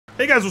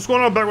Hey guys, what's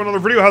going on? Back with another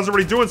video. How's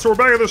everybody doing? So we're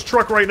back at this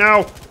truck right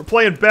now. We're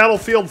playing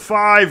Battlefield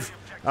 5.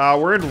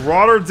 We're in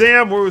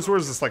Rotterdam. Where's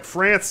this? Like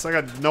France? I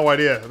got no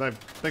idea. I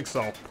think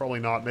so. Probably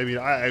not. Maybe.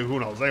 Who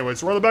knows? Anyway,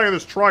 so we're on the back of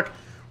this truck,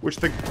 which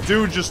the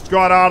dude just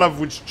got out of,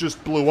 which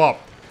just blew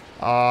up.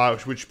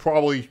 Which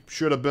probably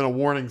should have been a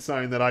warning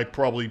sign that I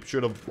probably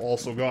should have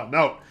also gotten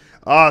out.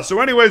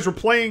 So anyways, we're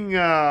playing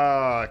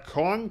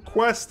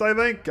Conquest, I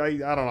think. I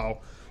don't know.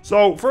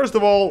 So first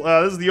of all,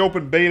 this is the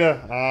open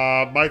beta.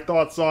 My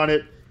thoughts on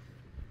it.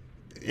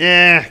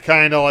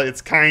 Kind of.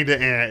 It's kind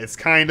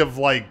of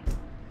like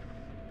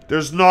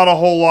there's not a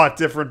whole lot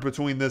different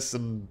between this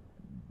and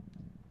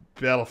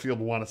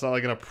Battlefield 1. It's not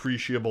like an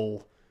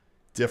appreciable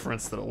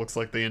difference that it looks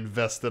like they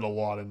invested a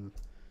lot in.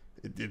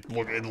 It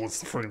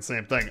looks the freaking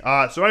same thing.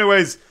 So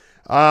anyways,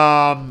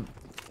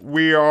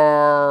 we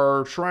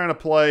are trying to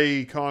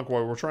play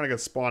Conquest. We're trying to get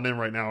spawned in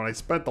right now, and I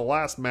spent the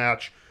last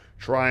match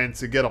trying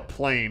to get a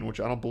plane, which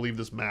I don't believe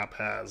this map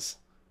has.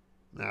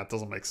 Nah, it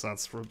doesn't make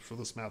sense for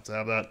this map to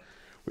have that.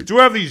 We do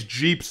have these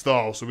Jeeps,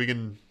 though, so we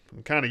can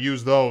kind of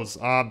use those.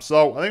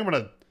 So I think I'm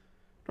not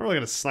really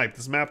gonna snipe.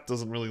 This map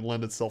doesn't really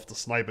lend itself to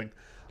sniping.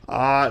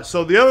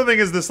 So the other thing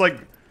is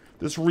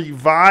this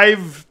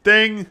revive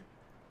thing.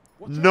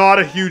 Not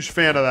a huge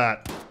fan of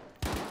that.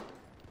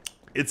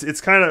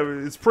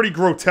 It's pretty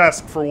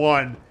grotesque for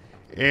one,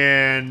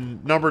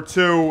 and number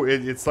two,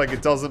 it's like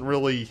it doesn't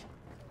really.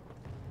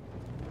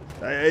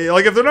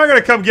 Like, if they're not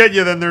gonna come get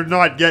you, then they're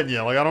not getting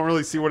you. Like, I don't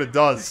really see what it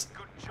does.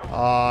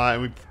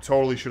 And we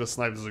totally should have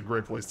sniped. This is a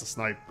great place to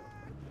snipe.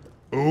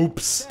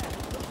 Oops.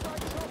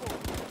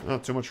 Oh,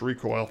 too much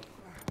recoil.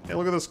 Hey,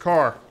 look at this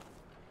car.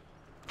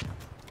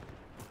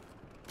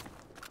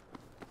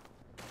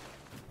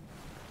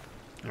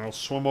 I'll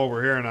swim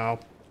over here now.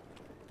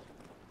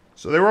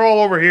 So they were all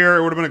over here.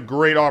 It would have been a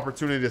great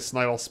opportunity to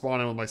snipe. I'll spawn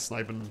in with my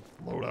sniping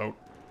loadout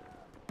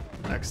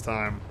next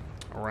time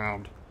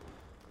around.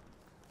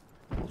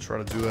 We'll try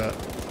to do that.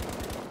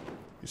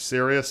 You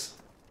serious?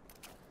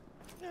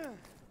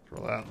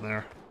 Throw that in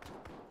there.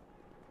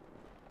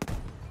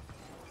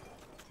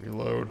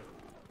 Reload.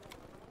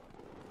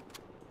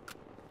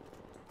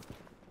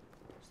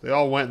 So they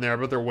all went in there. I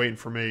bet they're waiting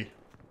for me.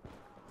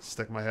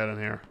 Stick my head in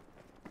here.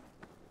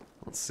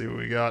 Let's see what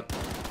we got.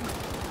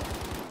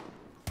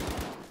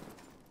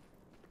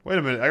 Wait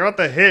a minute. I got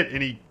the hit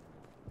and he...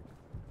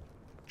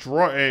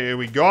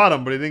 we got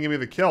him, but he didn't give me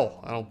the kill,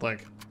 I don't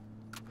think.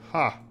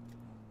 Huh.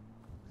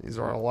 These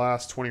are our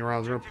last 20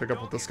 rounds. We're going to pick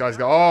up what this guy's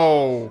got.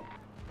 Oh!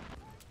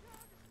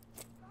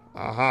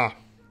 Uh-huh.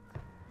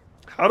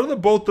 How do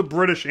both the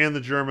British and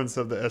the Germans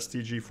have the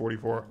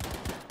STG-44?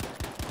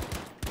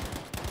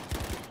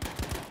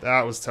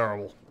 That was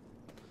terrible.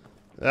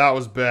 That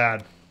was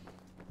bad.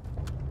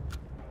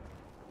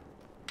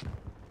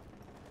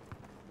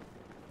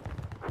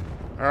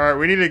 Alright,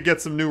 we need to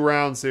get some new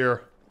rounds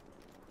here.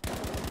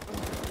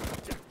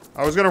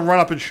 I was going to run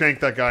up and shank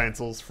that guy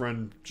until his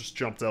friend just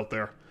jumped out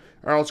there.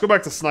 Alright, let's go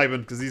back to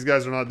sniping, because these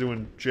guys are not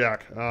doing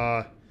jack.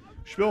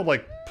 Should be able to,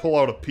 like, pull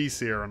out a piece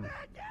here and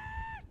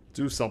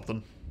do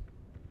something.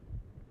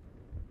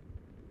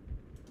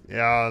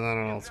 Yeah, I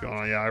don't know what's going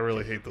on. Yeah, I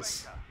really hate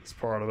this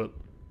part of it.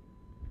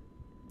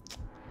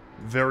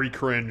 Very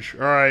cringe.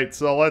 Alright,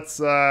 so let's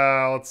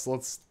go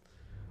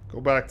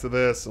back to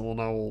this, and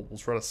we'll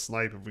try to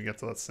snipe if we get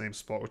to that same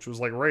spot, which was,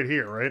 like, right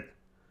here, right?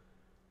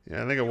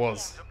 Yeah, I think it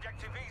was.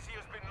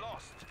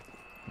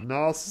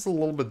 No, this is a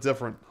little bit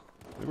different.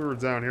 Maybe we were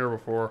down here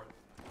before.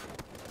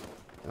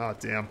 Ah,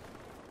 damn.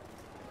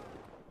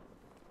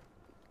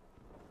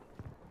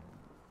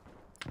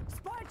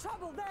 Spy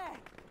trouble there.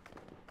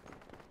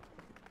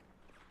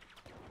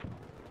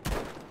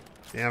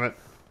 Damn it.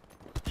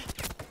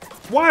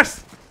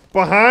 What?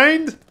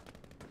 Behind?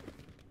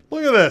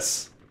 Look at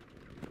this.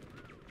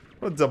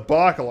 What a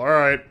debacle.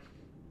 Alright.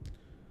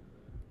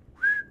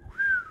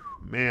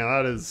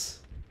 Man,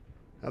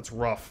 that's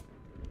rough.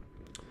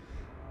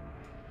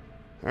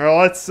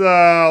 Alright, let's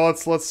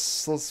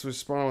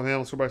respond with him.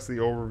 Let's go back to the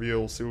overview.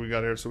 We'll see what we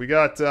got here. So we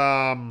got,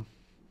 well,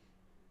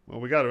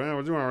 we're doing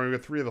alright. We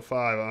got 3 of the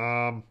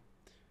 5.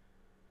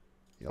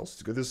 Yeah,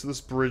 let's go.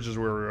 This bridge is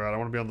where we were at. I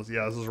want to be on this.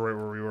 Yeah, this is right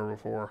where we were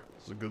before.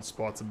 This is a good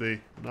spot to be.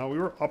 No, we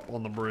were up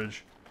on the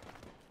bridge.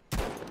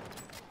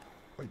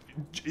 Are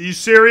you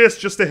serious?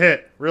 Just a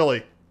hit.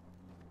 Really?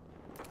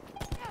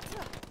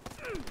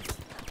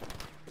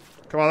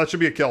 Come on, that should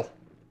be a kill.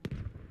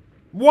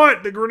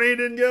 What? The grenade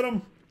didn't get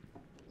him?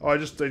 Oh, I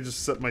just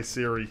set my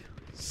Siri.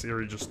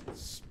 Siri just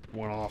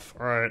went off.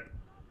 Alright.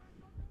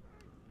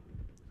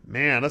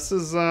 Man, this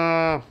is,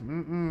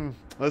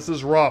 this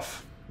is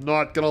rough.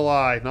 Not gonna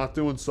lie. Not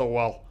doing so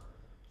well.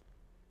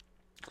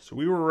 So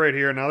we were right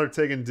here. Now they're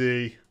taking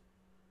D.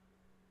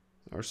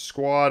 Our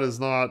squad is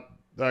not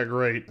that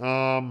great.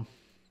 I mean,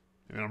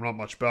 I'm not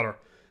much better.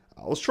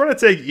 Let's try to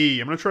take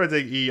E. I'm gonna try to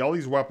take E. All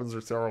these weapons are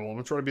terrible. I'm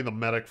gonna try to be the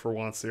medic for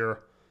once here.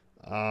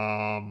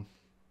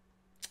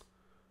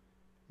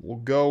 We'll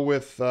go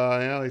with,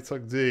 yeah, they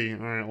took D.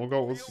 Alright, we'll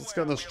go, let's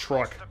get in this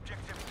truck.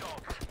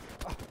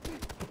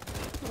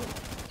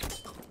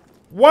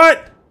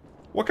 What?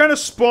 What kind of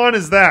spawn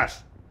is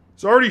that?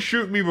 It's already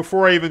shooting me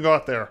before I even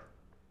got there.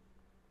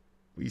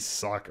 We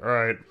suck.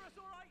 Alright.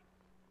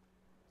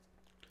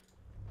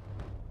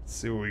 Let's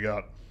see what we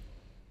got.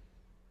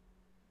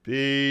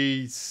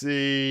 B,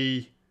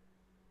 C,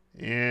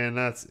 and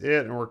that's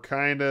it. And we're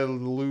kind of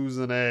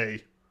losing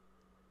A.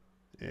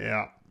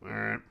 Yeah.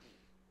 Alright.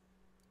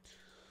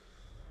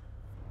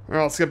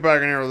 Alright, let's get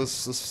back in here with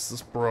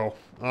this bro.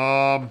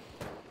 Yeah,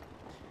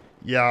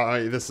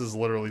 this is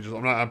literally just,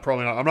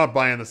 I'm not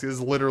buying this. This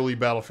is literally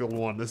Battlefield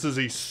 1.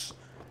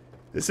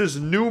 This is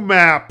new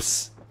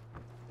maps,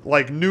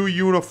 like new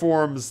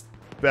uniforms,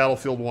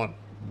 Battlefield 1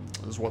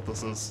 is what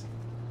this is.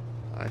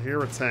 I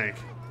hear a tank.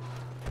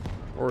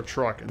 Or a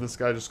truck, and this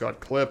guy just got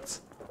clipped.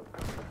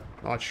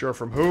 Not sure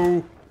from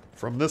who.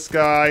 From this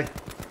guy.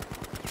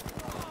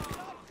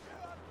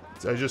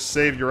 I just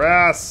saved your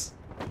ass.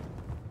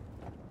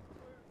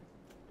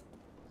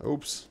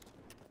 Oops.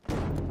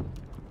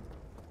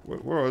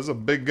 Whoa, this is a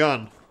big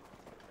gun.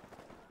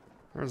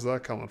 Where's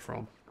that coming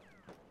from?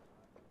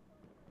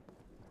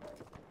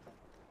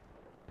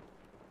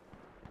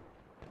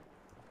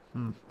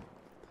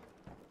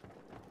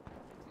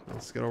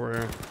 Let's get over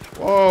here.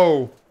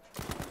 Whoa!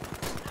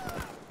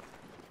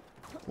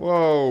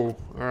 Whoa!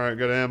 Alright,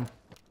 got him.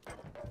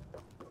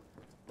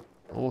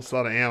 Almost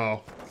out of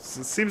ammo. It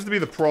seems to be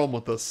the problem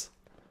with this.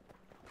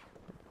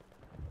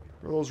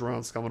 Where are those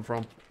rounds coming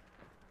from?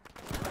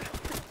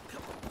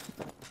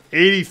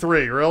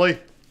 83, really?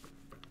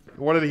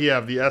 What did he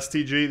have? The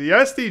STG? The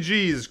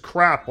STG is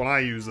crap when I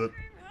use it.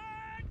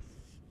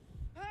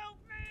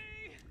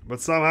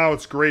 But somehow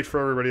it's great for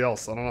everybody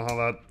else. I don't know how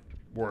that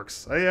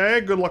works. I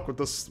had good luck with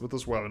this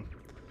weapon.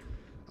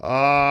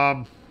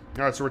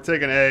 Alright, so we're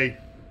taking A.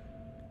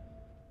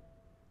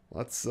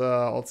 Let's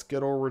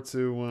get over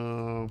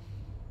to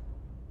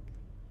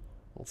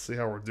let's see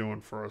how we're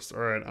doing first.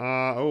 Alright,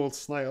 oh, let's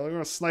snipe. I'm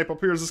gonna snipe up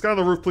here. Is this guy on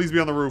the roof? Please be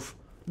on the roof.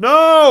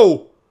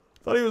 No!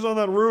 Thought he was on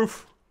that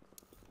roof.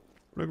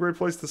 What a great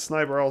place to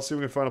snipe. Alright, I'll see if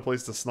we can find a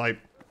place to snipe.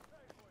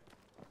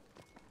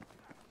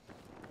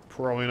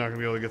 Probably not gonna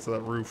be able to get to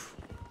that roof.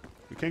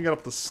 We can't get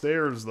up the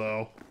stairs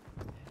though.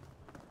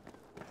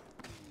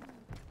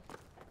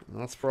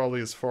 And that's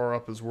probably as far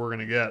up as we're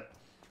gonna get.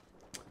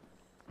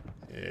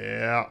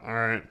 Yeah,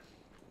 alright.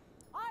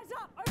 Eyes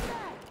up, over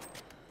there.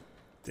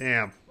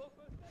 Damn.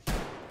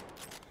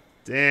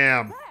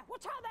 Damn. There,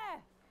 watch out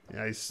there.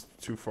 Yeah, he's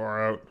too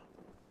far out.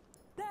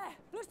 There,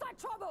 looks like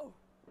trouble.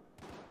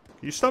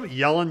 Can you stop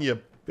yelling,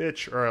 you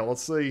bitch? Alright,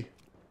 let's see.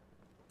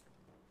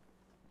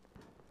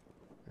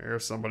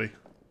 There's somebody.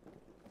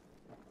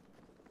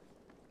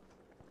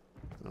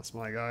 That's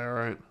my guy,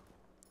 alright.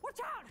 Watch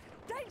out,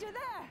 danger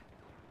there.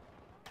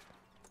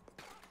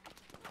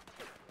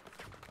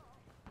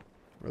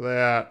 Where they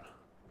at?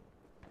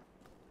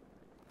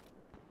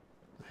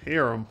 I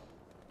hear them.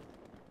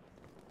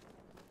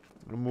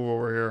 I'm gonna move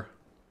over here.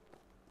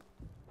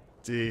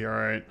 D,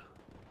 alright.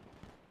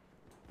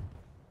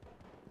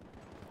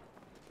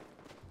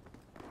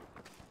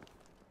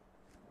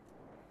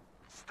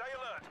 Stay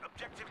alert.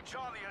 Objective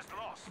Charlie has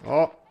lost.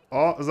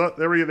 Oh, is that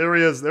there he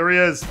is. There he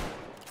is.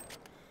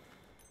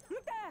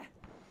 Look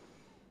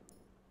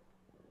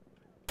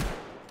there.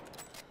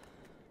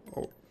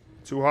 Oh,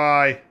 too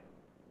high.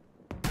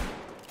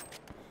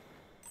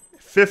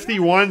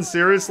 51,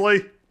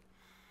 seriously?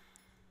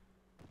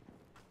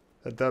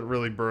 That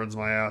really burns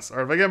my ass.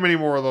 Alright, if I get many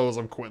more of those,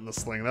 I'm quitting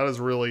this thing. That is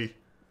really...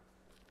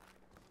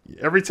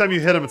 Every time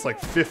you hit him, it's like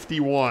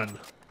 51.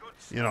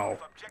 You know,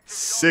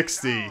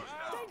 60. Danger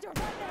right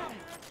there.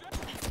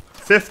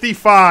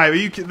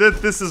 55.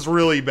 This is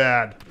really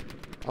bad.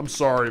 I'm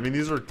sorry. I mean,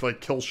 these are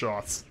like kill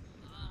shots.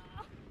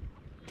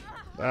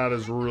 That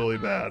is really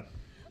bad.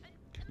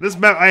 This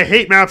map, I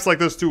hate maps like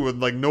this too,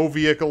 with like no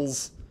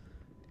vehicles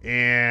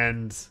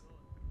and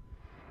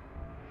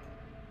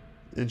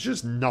it's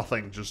just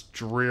nothing, just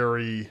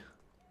dreary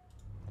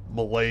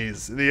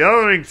malaise. The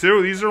other thing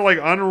too, these are like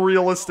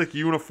unrealistic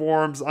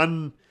uniforms. I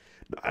don't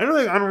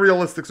think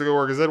unrealistic's a good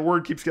word because that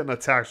word keeps getting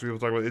attacked when people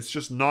talk about it. It's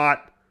just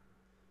not.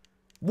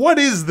 What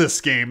is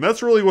this game?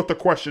 That's really what the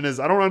question is.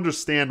 I don't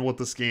understand what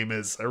this game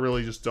is. I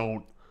really just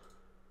don't.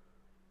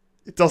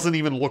 It doesn't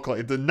even look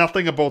like...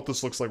 Nothing about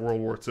this looks like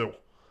World War II.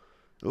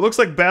 It looks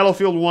like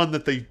Battlefield 1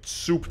 that they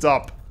souped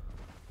up.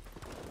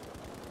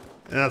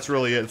 And that's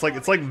really it.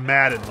 It's like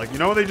Madden. Like, you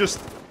know, they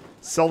just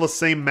sell the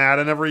same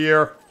Madden every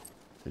year.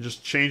 They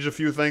just change a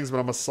few things, but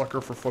I'm a sucker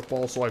for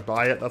football, so I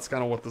buy it. That's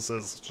kind of what this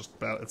is.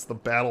 It's the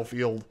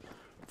Battlefield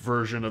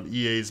version of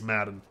EA's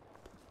Madden.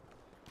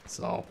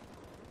 So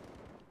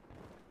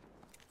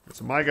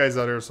my guy's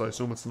out here, so I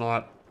assume it's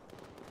not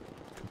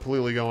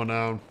completely going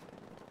down.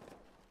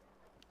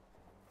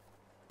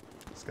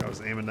 This guy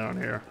was aiming down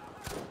here.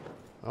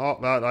 Oh,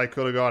 that I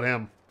could have got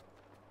him.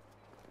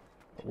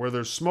 But where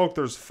there's smoke,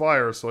 there's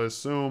fire, so I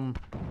assume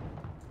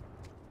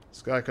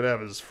this guy could have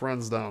his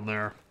friends down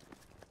there.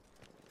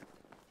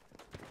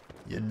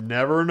 You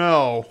never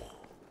know.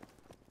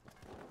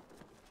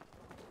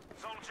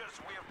 Soldiers,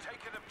 we have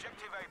taken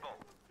objective Able.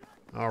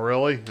 Oh,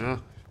 really? Yeah.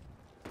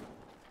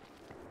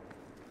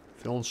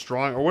 Feeling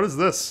strong. Or what is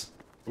this?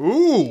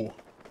 Ooh!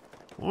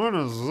 What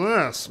is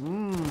this?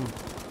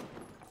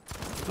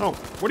 No,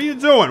 what are you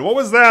doing? What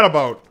was that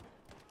about?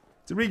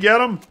 Did we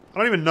get him? I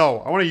don't even know.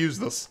 I want to use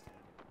this.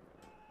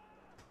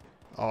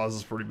 Oh, this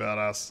is pretty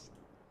badass.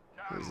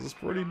 This is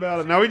pretty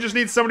bad. Now we just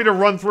need somebody to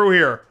run through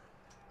here.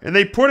 And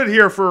they put it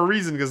here for a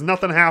reason, because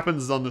nothing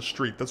happens on the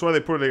street. That's why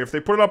they put it here. If they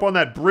put it up on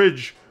that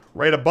bridge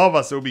right above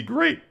us, it would be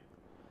great.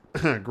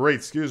 Great,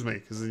 excuse me,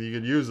 because you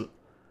could use it.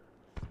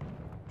 I'm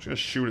just going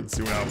to shoot it and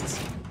see what happens.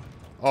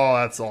 Oh,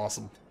 that's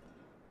awesome.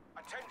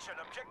 Attention,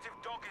 objective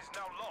dog is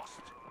now lost.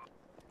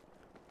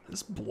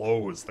 This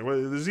blows.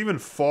 There's even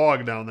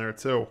fog down there,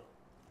 too.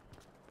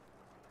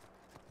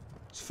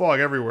 There's fog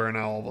everywhere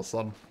now, all of a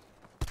sudden.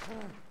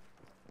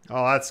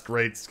 Oh, that's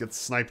great. Let's get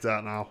sniped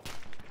at now.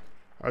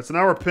 Alright, so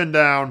now we're pinned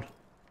down.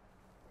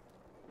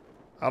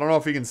 I don't know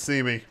if he can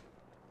see me.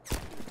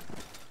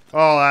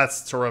 Oh,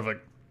 that's terrific.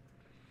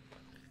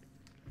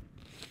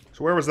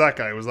 So where was that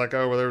guy? Was that guy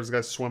over there? Was the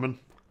guy swimming?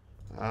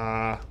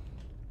 Let's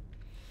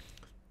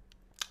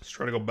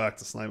try to go back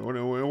to sniping. What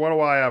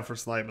do I have for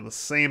sniping? The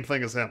same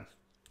thing as him.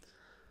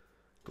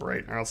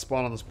 Great. Alright, I'll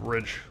spawn on this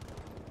bridge.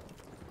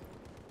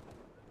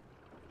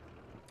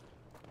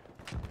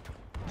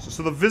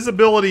 So the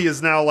visibility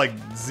is now like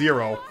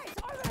 0.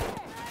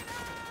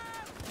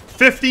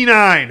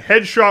 59!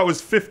 Headshot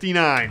was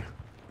 59.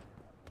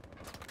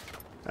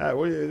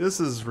 This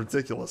is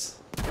ridiculous.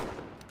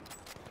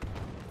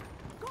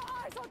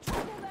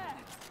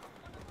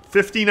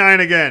 59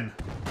 again.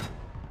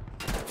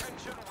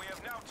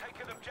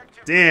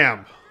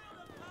 Damn.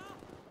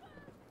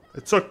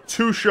 It took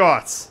 2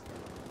 shots.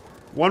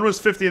 One was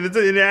 50, and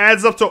it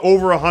adds up to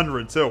over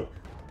 100, too.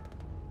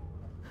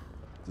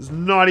 Does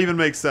not even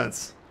make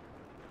sense.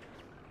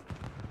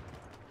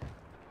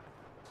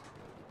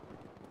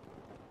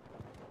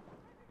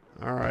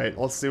 Alright,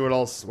 let's see what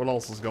else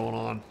is going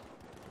on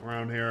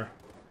around here.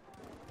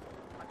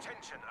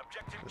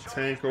 The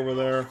tank over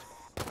there.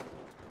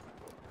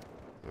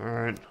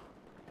 Alright.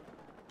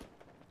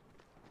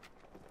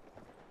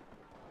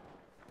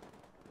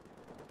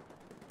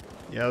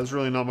 Yeah, there's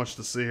really not much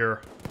to see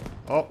here.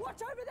 Oh!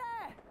 What's over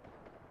there?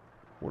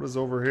 What is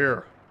over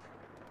here?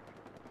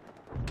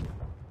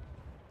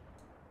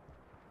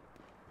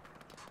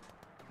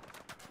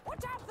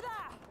 Watch out for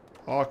that!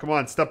 Oh, come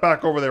on, step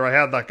back over there. I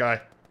had that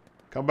guy.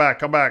 Come back,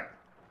 come back.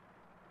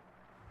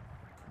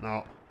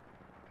 No.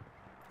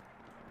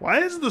 Why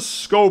is the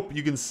scope,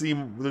 you can see,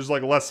 there's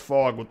like less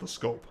fog with the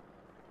scope?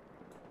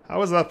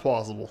 How is that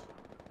possible?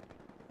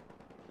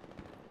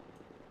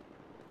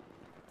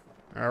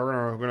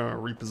 Alright, we're gonna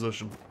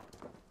reposition.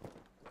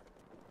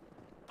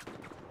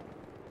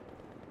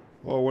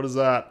 Whoa, what is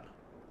that?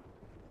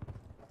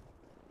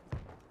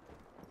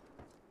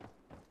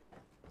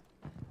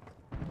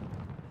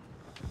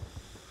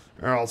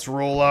 Alright, let's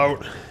roll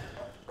out.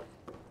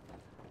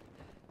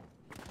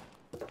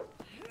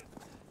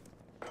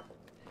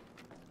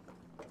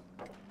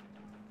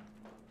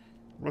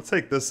 I'm gonna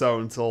take this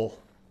out until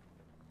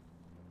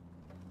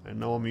I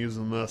know I'm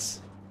using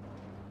this.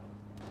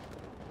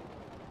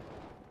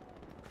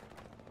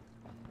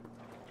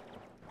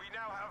 We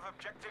now have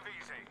objective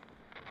easy.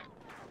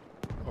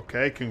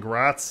 Okay,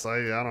 congrats. I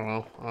don't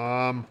know.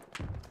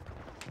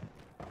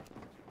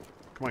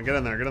 Come on, get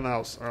in there. Get in the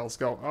house. All right, let's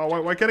go.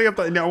 Oh, why can't I get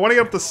up the... No, I want to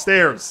get up the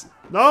stairs.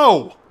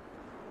 No!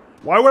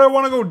 Why would I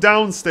want to go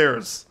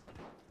downstairs?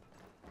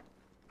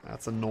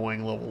 That's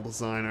annoying level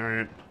design. All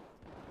right.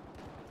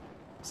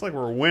 Looks like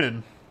we're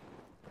winning.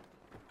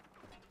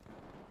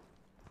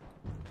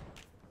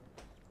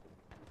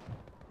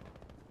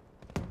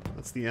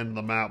 That's the end of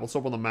the map. Let's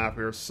open the map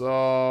here.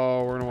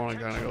 So, we're going to want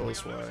to kind of go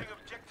this way.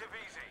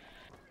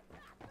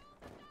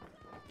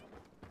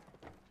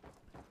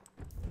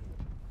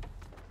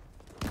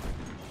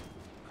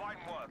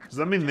 Does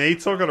that mean they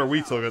took it or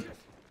we took it?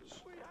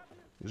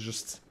 It's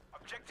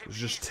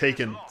just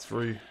taken. It's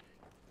very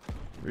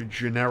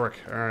generic.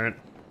 All right.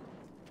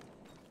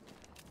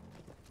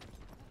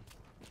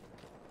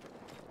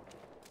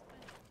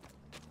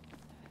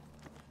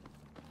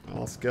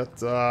 Well, let's get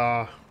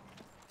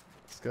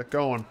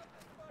going.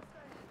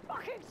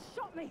 Fucking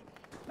shot me.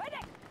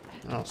 Medic!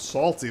 Oh,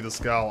 salty the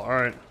scowl. All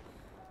right.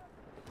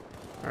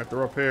 All right,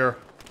 they're up here.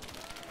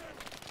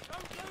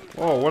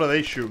 Whoa, what are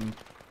they shooting?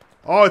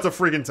 Oh, it's a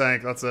freaking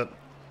tank. That's it.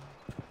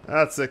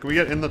 That's it. Can we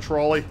get in the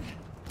trolley?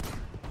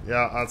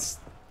 Yeah, that's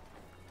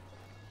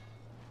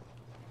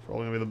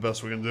probably gonna be the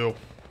best we can do.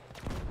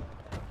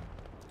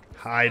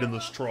 Hide in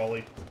this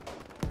trolley.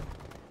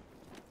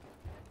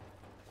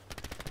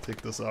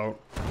 Take this out.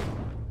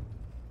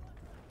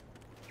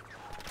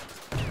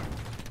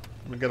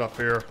 Let me get up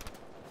here.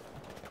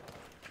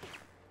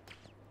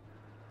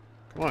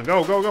 Come on,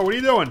 go, go, go. What are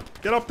you doing?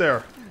 Get up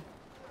there.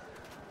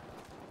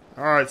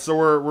 Alright, so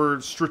we're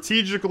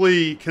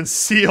strategically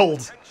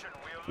concealed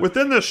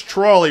within this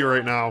trolley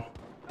right now.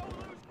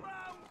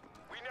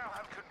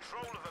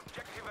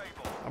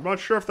 I'm not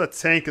sure if that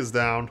tank is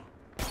down.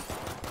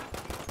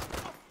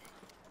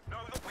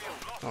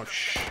 Oh,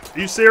 shh. Are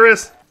you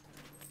serious?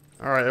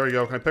 Alright, there we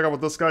go. Can I pick up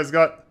what this guy's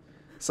got?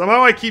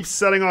 Somehow I keep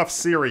setting off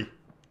Siri.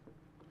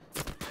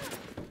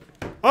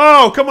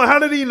 Oh, come on. How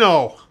did he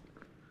know?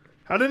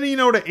 How did he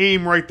know to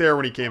aim right there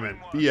when he came in?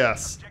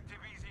 BS. Objective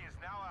easy is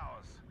now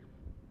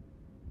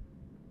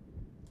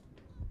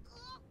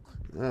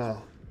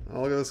ours. Oh,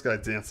 look at this guy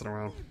dancing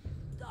around.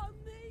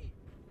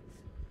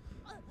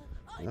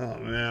 Oh,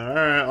 man.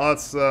 Alright,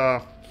 let's see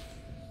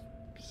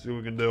what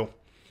we can do.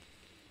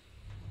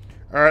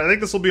 Alright, I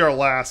think this will be our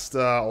last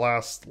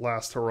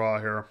hurrah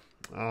here.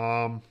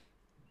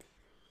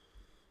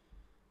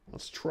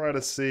 Let's try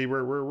to see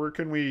where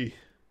can we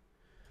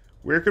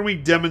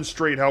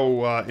demonstrate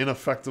how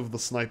ineffective the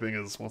sniping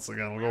is once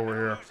again. We'll go over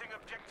here. Losing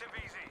objective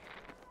easy.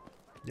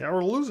 Yeah,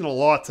 we're losing a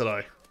lot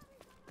today.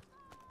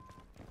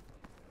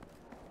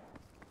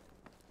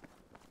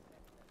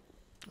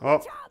 Oh.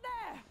 Out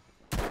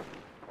there!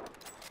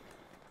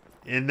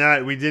 In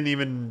that we didn't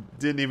even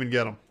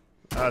get him.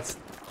 That's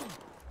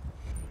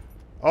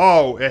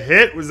Oh, a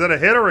hit? Was that a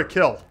hit or a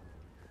kill?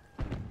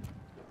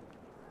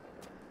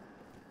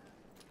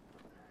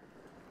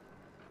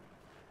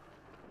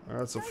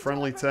 Alright, it's a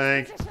friendly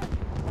tank.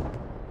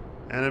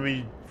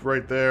 Enemy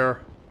right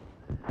there.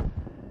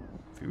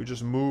 If you would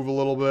just move a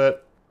little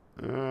bit.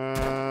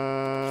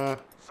 Oh,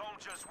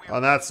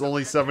 that's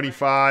only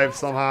 75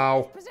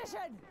 somehow.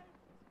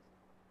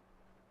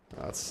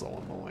 That's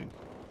so annoying.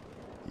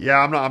 Yeah,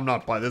 I'm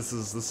not buying this.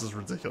 Is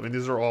ridiculous. I mean,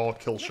 these are all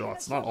kill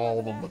shots. Not all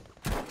of them, but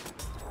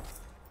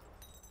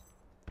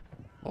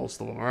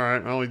most of them. All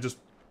right, well, we just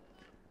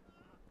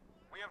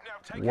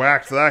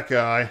whacked that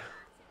guy.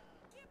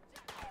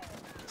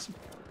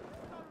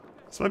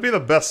 This might be the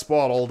best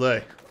spot all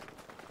day.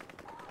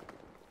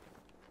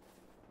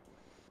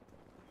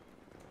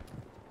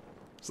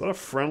 Is that a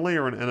friendly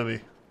or an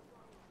enemy?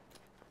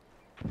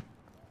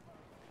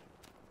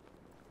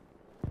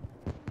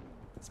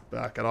 Let's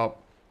back it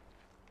up.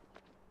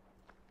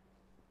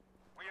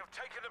 We have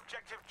taken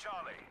objective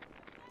Charlie.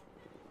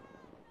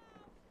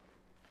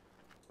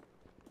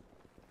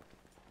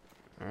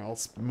 Alright,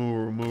 let's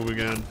move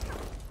again.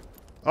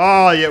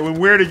 Oh, yeah,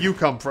 where did you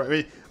come from? I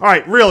mean,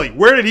 alright, really,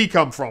 where did he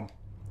come from?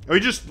 We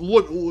just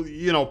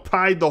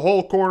pied the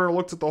whole corner,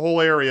 looked at the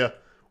whole area.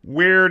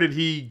 Where did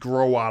he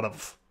grow out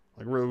of?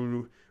 Like,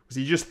 was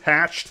he just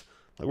hatched?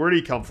 Like, where did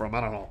he come from?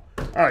 I don't know.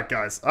 Alright,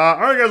 guys.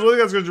 What do you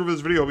guys going to do for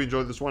this video? Hope you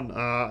enjoyed this one.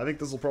 I think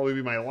this will probably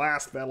be my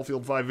last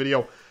Battlefield 5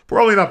 video.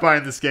 Probably not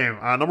buying this game.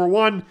 Number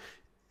one,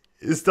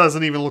 this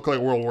doesn't even look like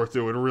World War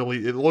II.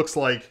 It looks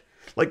like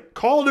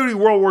Call of Duty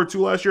World War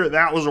II last year,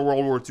 that was a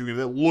World War II game.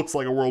 That looks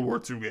like a World War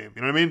II game.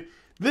 You know what I mean?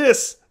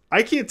 This,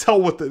 I can't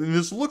tell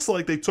this looks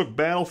like they took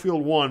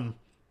Battlefield 1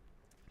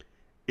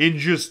 and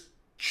just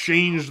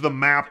changed the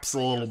maps a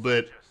little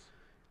bit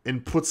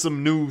and put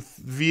some new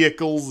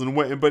vehicles and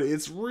but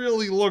it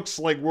really looks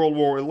like World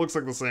War. It looks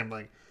like the same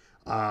thing.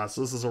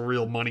 So this is a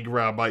real money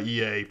grab by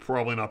EA.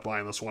 Probably not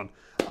buying this one.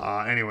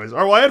 Anyways, all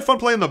right. Well, I had fun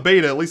playing the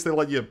beta. At least they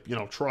let you,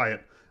 try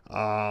it.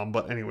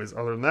 But anyways,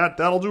 other than that,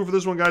 that'll do it for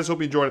this one, guys. Hope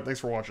you enjoyed it. Thanks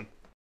for watching.